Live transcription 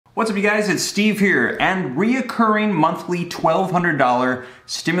What's up, you guys? It's Steve here, and reoccurring monthly $1,200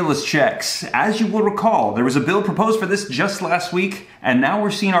 stimulus checks. As you will recall, there was a bill proposed for this just last week, and now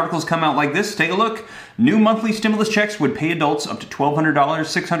we're seeing articles come out like this. Take a look. New monthly stimulus checks would pay adults up to $1,200,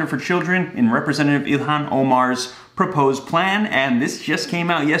 $600 for children in Representative Ilhan Omar's proposed plan, and this just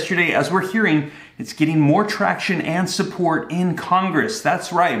came out yesterday. As we're hearing, it's getting more traction and support in Congress.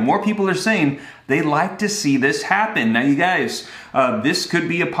 That's right. More people are saying they'd like to see this happen. Now, you guys, this could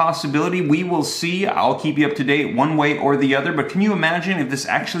be a possibility. We will see. I'll keep you up to date one way or the other. But can you imagine if this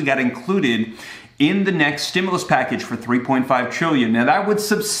actually got included in the next stimulus package for $3.5 trillion? Now, that would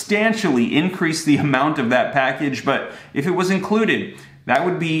substantially increase the amount of that package. But if it was included, that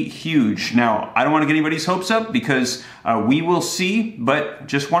would be huge. Now, I don't want to get anybody's hopes up because we will see, but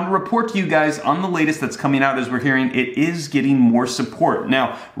just wanted to report to you guys on the latest that's coming out. As we're hearing, it is getting more support.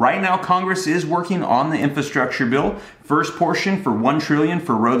 Now, right now, Congress is working on the infrastructure bill. First portion for $1 trillion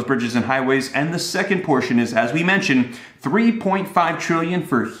for roads, bridges, and highways, and the second portion is, as we mentioned, $3.5 trillion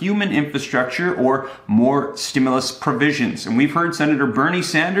for human infrastructure or more stimulus provisions. And we've heard Senator Bernie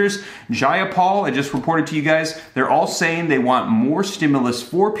Sanders, Jayapal, I just reported to you guys, they're all saying they want more stimulus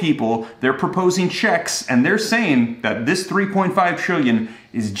for people. They're proposing checks, and they're saying that this $3.5 trillion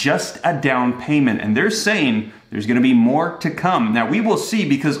is just a down payment, and they're saying there's going to be more to come. Now, we will see,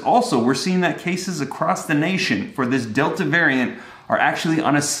 because also we're seeing that cases across the nation for this Delta variant are actually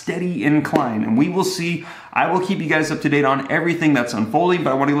on a steady incline, and we will see. I will keep you guys up to date on everything that's unfolding,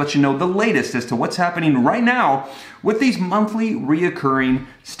 but I want to let you know the latest as to what's happening right now with these monthly reoccurring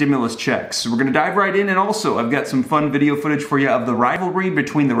stimulus checks. So we're going to dive right in, and also I've got some fun video footage for you of the rivalry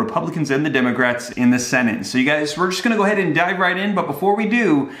between the Republicans and the Democrats in the Senate. So you guys, we're just going to go ahead and dive right in, but before we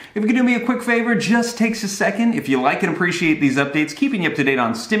do, if you could do me a quick favor, just takes a second. If you like and appreciate these updates, keeping you up to date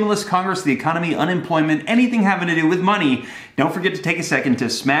on stimulus, Congress, the economy, unemployment, anything having to do with money, don't forget to take a second to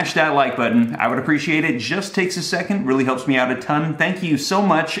smash that like button. I would appreciate it. Just takes a second, really helps me out a ton. Thank you so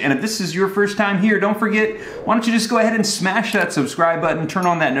much. And if this is your first time here, don't forget, why don't you just go ahead and smash that subscribe button, turn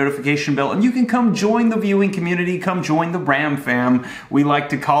on that notification bell, and you can come join the viewing community, come join the Ram fam, we like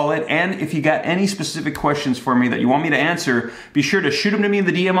to call it. And if you got any specific questions for me that you want me to answer, be sure to shoot them to me in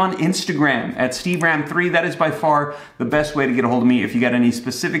the DM on Instagram at SteveRam3. That is by far the best way to get a hold of me if you got any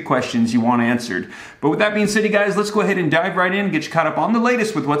specific questions you want answered. But with that being said, you guys, let's go ahead and dive right in, get you caught up on the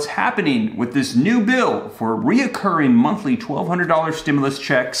latest with what's happening with this new bill for reoccurring monthly $1,200 stimulus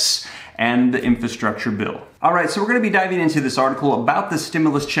checks and the infrastructure bill. All right, so we're going to be diving into this article about the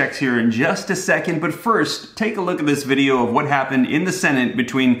stimulus checks here in just a second, but first, take a look at this video of what happened in the Senate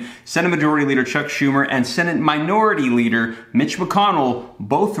between Senate Majority Leader Chuck Schumer and Senate Minority Leader Mitch McConnell,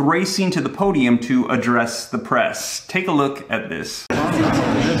 both racing to the podium to address the press. Take a look at this.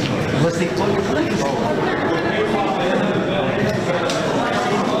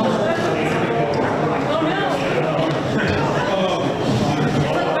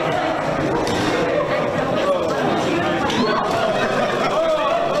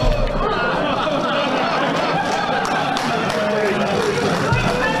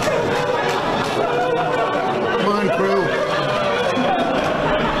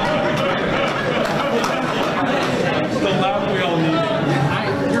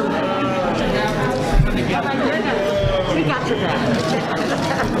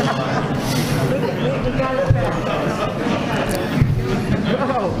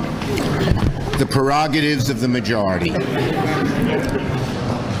 The prerogatives of the majority.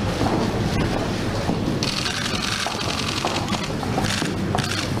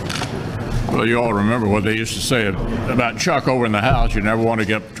 Well, you all remember what they used to say about Chuck over in the house. You never want to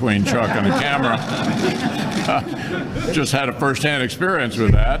get between Chuck and the camera. Just had a first-hand experience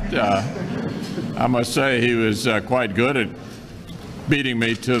with that. I must say he was quite good at beating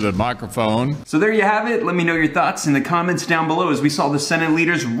me to the microphone. So there you have it. Let me know your thoughts in the comments down below as we saw the Senate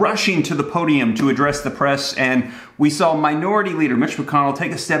leaders rushing to the podium to address the press, and we saw Minority Leader Mitch McConnell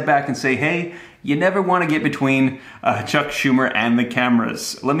take a step back and say, hey, you never want to get between Chuck Schumer and the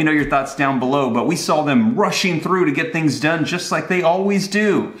cameras. Let me know your thoughts down below, but we saw them rushing through to get things done just like they always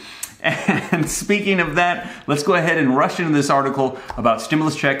do. And speaking of that, let's go ahead and rush into this article about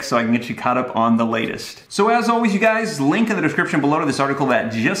stimulus checks so I can get you caught up on the latest. So as always, you guys, link in the description below to this article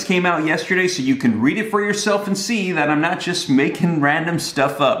that just came out yesterday so you can read it for yourself and see that I'm not just making random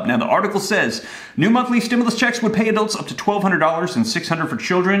stuff up. Now, the article says, new monthly stimulus checks would pay adults up to $1,200 and $600 for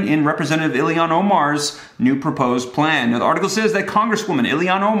children in Representative Ilhan Omar's new proposed plan. Now, the article says that Congresswoman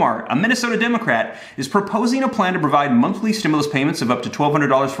Ilhan Omar, a Minnesota Democrat, is proposing a plan to provide monthly stimulus payments of up to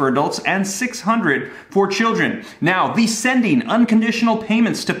 $1,200 for adults and $600 for children. Now, the Sending Unconditional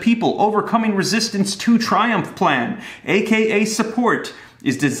Payments to People Overcoming Resistance to Triumph plan, aka Support,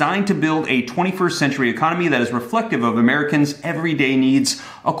 is designed to build a 21st century economy that is reflective of Americans' everyday needs,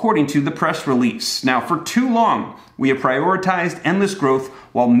 according to the press release. Now, for too long, we have prioritized endless growth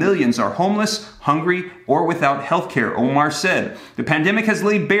while millions are homeless, hungry, or without health care, Omar said. The pandemic has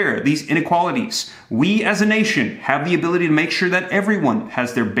laid bare these inequalities. We as a nation have the ability to make sure that everyone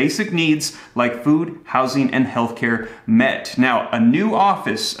has their basic needs like food, housing, and health care met. Now, a new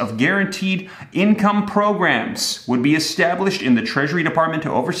Office of Guaranteed Income Programs would be established in the Treasury Department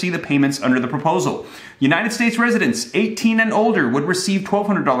to oversee the payments under the proposal. United States residents 18 and older would receive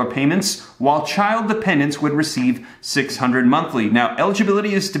 $1,200 payments, while child dependents would receive $600 monthly. Now,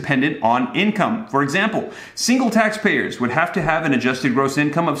 eligibility is dependent on income. For example, single taxpayers would have to have an adjusted gross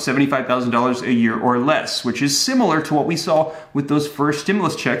income of $75,000 a year or less, which is similar to what we saw with those first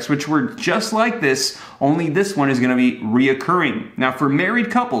stimulus checks, which were just like this, only this one is going to be reoccurring. Now, for married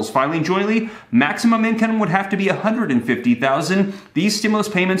couples filing jointly, maximum income would have to be $150,000. These stimulus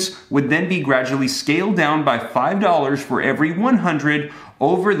payments would then be gradually scaled down by $5 for every 100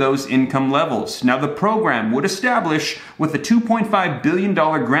 over those income levels. Now, the program would establish with a $2.5 billion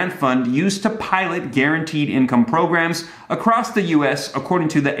grant fund used to pilot guaranteed income programs across the U.S., according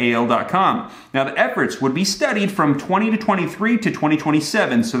to the AL.com. Now, the efforts would be studied from 2023 to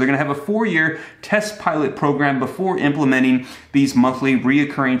 2027, so they're going to have a 4-year test pilot program before implementing these monthly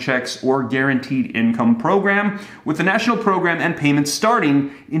reoccurring checks or guaranteed income program, with the national program and payments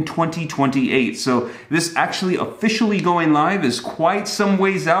starting in 2028. So this actually officially going live is quite some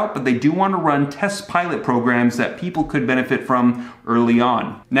ways out, but they do want to run test pilot programs that people could benefit from early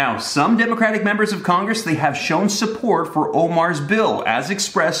on. Now, some Democratic members of Congress, they have shown support for Omar's bill as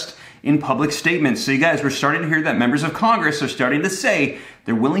expressed in public statements. So you guys, we're starting to hear that members of Congress are starting to say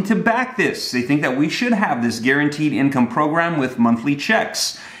they're willing to back this. They think that we should have this guaranteed income program with monthly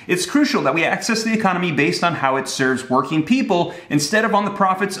checks. It's crucial that we access the economy based on how it serves working people instead of on the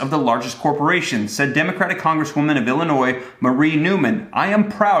profits of the largest corporations, said Democratic Congresswoman of Illinois, Marie Newman. I am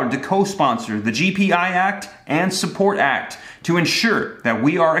proud to co-sponsor the GPI Act and Support Act to ensure that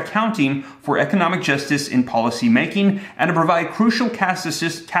we are accounting for economic justice in policy making and to provide crucial cash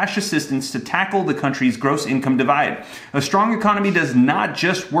assistance to tackle the country's gross income divide. A strong economy does not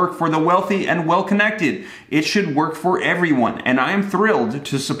just work for the wealthy and well-connected. It should work for everyone, and I am thrilled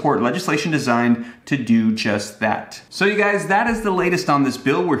to support legislation designed to do just that. So you guys, that is the latest on this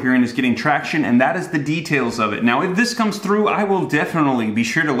bill. We're hearing is getting traction, and that is the details of it. Now, if this comes through, I will definitely be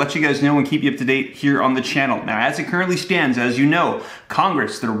sure to let you guys know and keep you up to date here on the channel. Now, as it currently stands, as you know,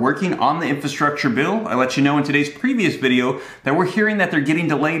 Congress, they're working on the infrastructure bill. I let you know in today's previous video that we're hearing that they're getting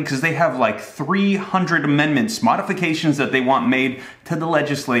delayed because they have like 300 amendments, modifications that they want made to the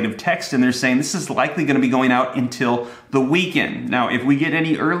legislative text, and they're saying this is likely going to be going out until the weekend. Now, if we get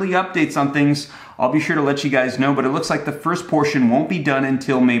any early updates on things, I'll be sure to let you guys know, but it looks like the first portion won't be done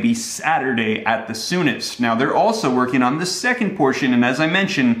until maybe Saturday at the soonest. Now, they're also working on the second portion, and as I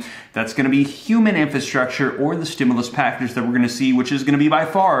mentioned, that's going to be human infrastructure or the stimulus package that we're going to see, which is going to be by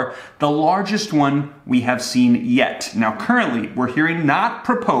far the largest one we have seen yet. Now, currently, we're hearing not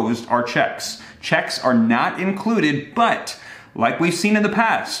proposed are checks. Checks are not included, but like we've seen in the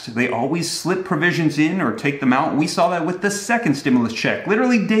past, they always slip provisions in or take them out. We saw that with the second stimulus check.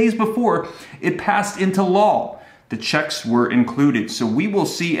 Literally days before it passed into law, the checks were included. So we will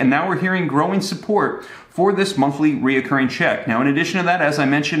see, and now we're hearing growing support for this monthly reoccurring check. Now, in addition to that, as I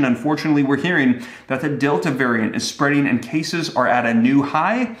mentioned, unfortunately, we're hearing that the Delta variant is spreading and cases are at a new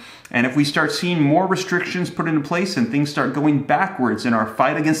high. And if we start seeing more restrictions put into place and things start going backwards in our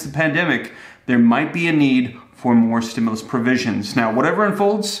fight against the pandemic, there might be a need for more stimulus provisions. Now, whatever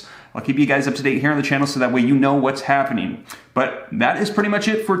unfolds, I'll keep you guys up to date here on the channel so that way you know what's happening. But that is pretty much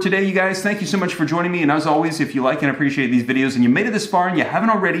it for today, you guys. Thank you so much for joining me. And as always, if you like and appreciate these videos and you made it this far and you haven't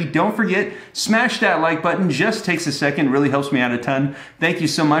already, don't forget, smash that like button. Just takes a second, really helps me out a ton. Thank you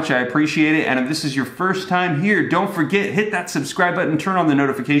so much, I appreciate it. And if this is your first time here, don't forget, hit that subscribe button, turn on the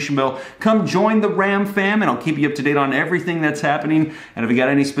notification bell, come join the Ram fam, and I'll keep you up to date on everything that's happening. And if you got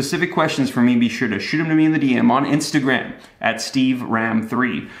any specific questions for me, be sure to shoot them to me in the DM on Instagram at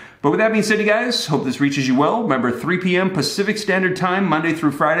SteveRam3. But with that being said, you guys, hope this reaches you well. Remember, 3 p.m. Pacific Standard Time, Monday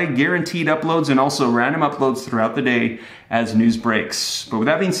through Friday, guaranteed uploads and also random uploads throughout the day as news breaks. But with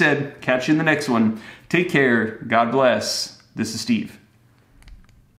that being said, catch you in the next one. Take care. God bless. This is Steve.